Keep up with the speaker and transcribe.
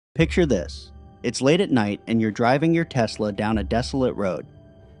Picture this. It's late at night and you're driving your Tesla down a desolate road.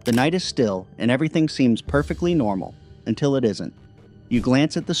 The night is still and everything seems perfectly normal, until it isn't. You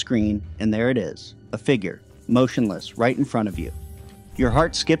glance at the screen and there it is, a figure, motionless, right in front of you. Your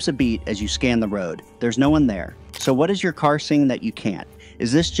heart skips a beat as you scan the road. There's no one there. So what is your car seeing that you can't?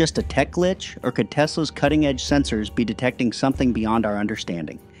 Is this just a tech glitch, or could Tesla's cutting-edge sensors be detecting something beyond our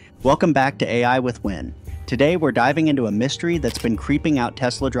understanding? Welcome back to AI with Win. Today we're diving into a mystery that's been creeping out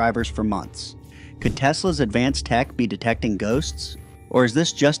Tesla drivers for months. Could Tesla's advanced tech be detecting ghosts? Or is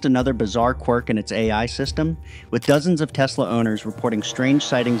this just another bizarre quirk in its AI system? With dozens of Tesla owners reporting strange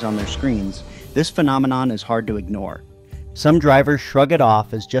sightings on their screens, this phenomenon is hard to ignore. Some drivers shrug it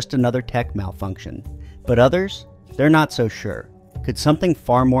off as just another tech malfunction, but others, they're not so sure. Could something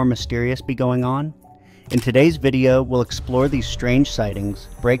far more mysterious be going on? In today's video, we'll explore these strange sightings,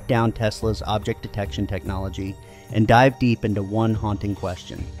 break down Tesla's object detection technology, and dive deep into one haunting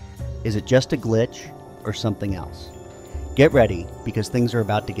question. Is it just a glitch or something else? Get ready, because things are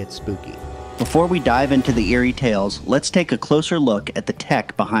about to get spooky. Before we dive into the eerie tales, let's take a closer look at the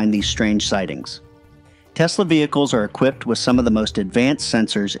tech behind these strange sightings. Tesla vehicles are equipped with some of the most advanced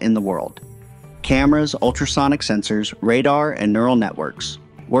sensors in the world. Cameras, ultrasonic sensors, radar, and neural networks,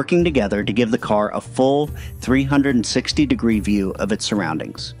 working together to give the car a full 360-degree view of its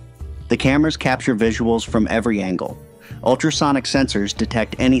surroundings. The cameras capture visuals from every angle. Ultrasonic sensors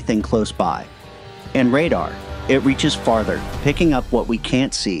detect anything close by. And radar, it reaches farther, picking up what we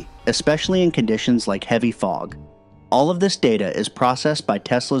can't see, especially in conditions like heavy fog. All of this data is processed by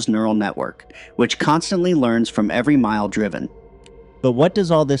Tesla's neural network, which constantly learns from every mile driven. But what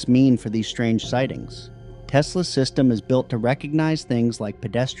does all this mean for these strange sightings? Tesla's system is built to recognize things like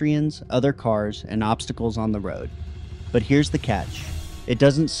pedestrians, other cars, and obstacles on the road. But here's the catch. It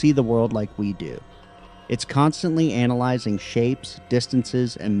doesn't see the world like we do. It's constantly analyzing shapes,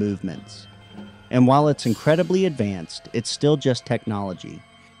 distances, and movements. And while it's incredibly advanced, it's still just technology.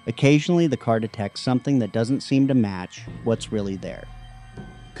 Occasionally, the car detects something that doesn't seem to match what's really there.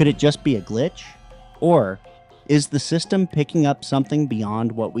 Could it just be a glitch? Or is the system picking up something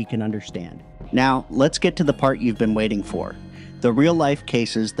beyond what we can understand? Now, let's get to the part you've been waiting for, the real-life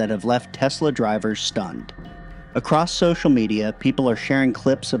cases that have left Tesla drivers stunned. Across social media, people are sharing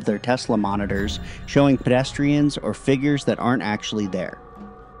clips of their Tesla monitors showing pedestrians or figures that aren't actually there.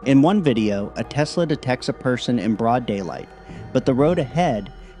 In one video, a Tesla detects a person in broad daylight, but the road ahead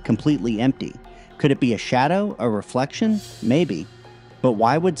completely empty. Could it be a shadow, a reflection? Maybe. But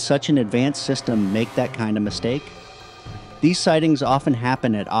why would such an advanced system make that kind of mistake? These sightings often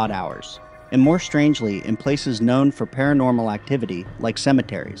happen at odd hours, and more strangely, in places known for paranormal activity like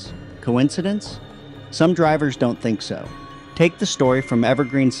cemeteries. Coincidence? Some drivers don't think so. Take the story from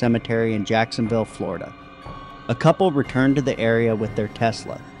Evergreen Cemetery in Jacksonville, Florida. A couple returned to the area with their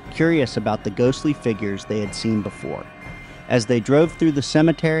Tesla, curious about the ghostly figures they had seen before. As they drove through the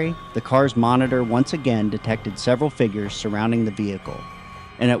cemetery, the car's monitor once again detected several figures surrounding the vehicle,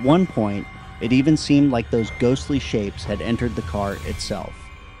 and at one point, it even seemed like those ghostly shapes had entered the car itself.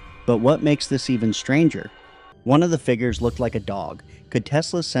 But what makes this even stranger? One of the figures looked like a dog. Could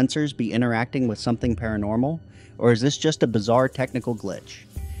Tesla's sensors be interacting with something paranormal, or is this just a bizarre technical glitch?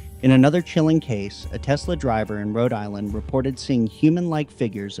 In another chilling case, a Tesla driver in Rhode Island reported seeing human-like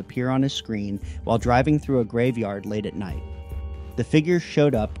figures appear on his screen while driving through a graveyard late at night. The figures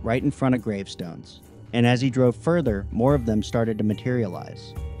showed up right in front of gravestones, and as he drove further, more of them started to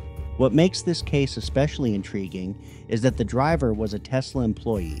materialize. What makes this case especially intriguing is that the driver was a Tesla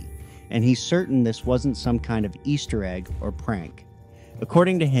employee, and he's certain this wasn't some kind of Easter egg or prank.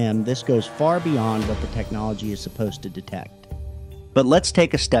 According to him, this goes far beyond what the technology is supposed to detect. But let's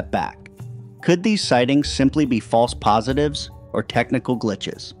take a step back. Could these sightings simply be false positives or technical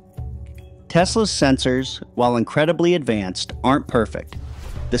glitches? Tesla's sensors, while incredibly advanced, aren't perfect.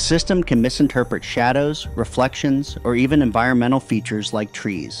 The system can misinterpret shadows, reflections, or even environmental features like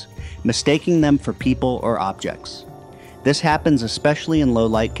trees, mistaking them for people or objects. This happens especially in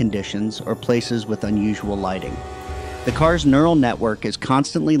low-light conditions or places with unusual lighting. The car's neural network is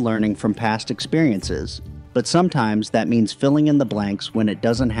constantly learning from past experiences, but sometimes that means filling in the blanks when it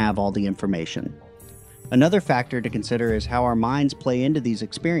doesn't have all the information. Another factor to consider is how our minds play into these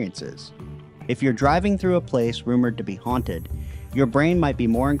experiences. If you're driving through a place rumored to be haunted, your brain might be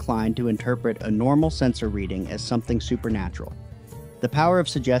more inclined to interpret a normal sensor reading as something supernatural. The power of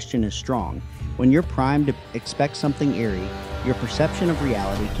suggestion is strong. When you're primed to expect something eerie, your perception of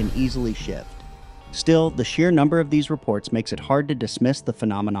reality can easily shift. Still, the sheer number of these reports makes it hard to dismiss the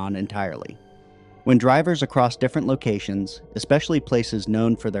phenomenon entirely. When drivers across different locations, especially places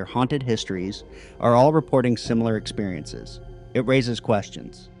known for their haunted histories, are all reporting similar experiences, it raises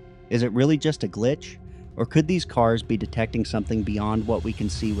questions. Is it really just a glitch? Or could these cars be detecting something beyond what we can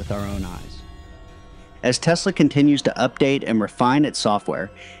see with our own eyes? As Tesla continues to update and refine its software,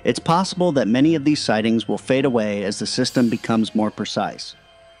 it's possible that many of these sightings will fade away as the system becomes more precise.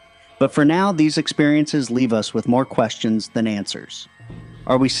 But for now, these experiences leave us with more questions than answers.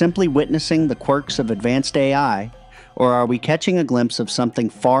 Are we simply witnessing the quirks of advanced AI, or are we catching a glimpse of something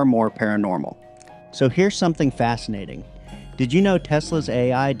far more paranormal? So here's something fascinating. Did you know Tesla's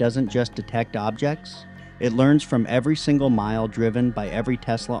AI doesn't just detect objects? It learns from every single mile driven by every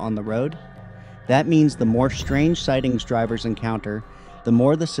Tesla on the road. That means the more strange sightings drivers encounter, the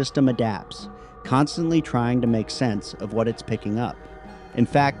more the system adapts, constantly trying to make sense of what it's picking up. In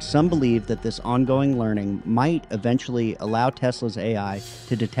fact, some believe that this ongoing learning might eventually allow Tesla's AI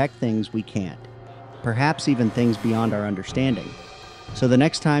to detect things we can't, perhaps even things beyond our understanding. So the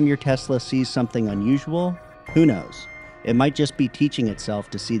next time your Tesla sees something unusual, who knows? It might just be teaching itself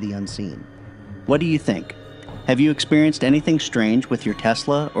to see the unseen. What do you think? Have you experienced anything strange with your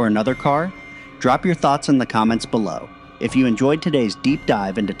Tesla or another car? Drop your thoughts in the comments below. If you enjoyed today's deep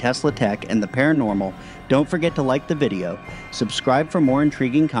dive into Tesla tech and the paranormal, don't forget to like the video, subscribe for more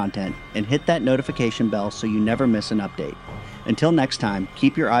intriguing content, and hit that notification bell so you never miss an update. Until next time,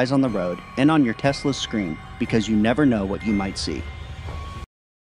 keep your eyes on the road and on your Tesla's screen, because you never know what you might see.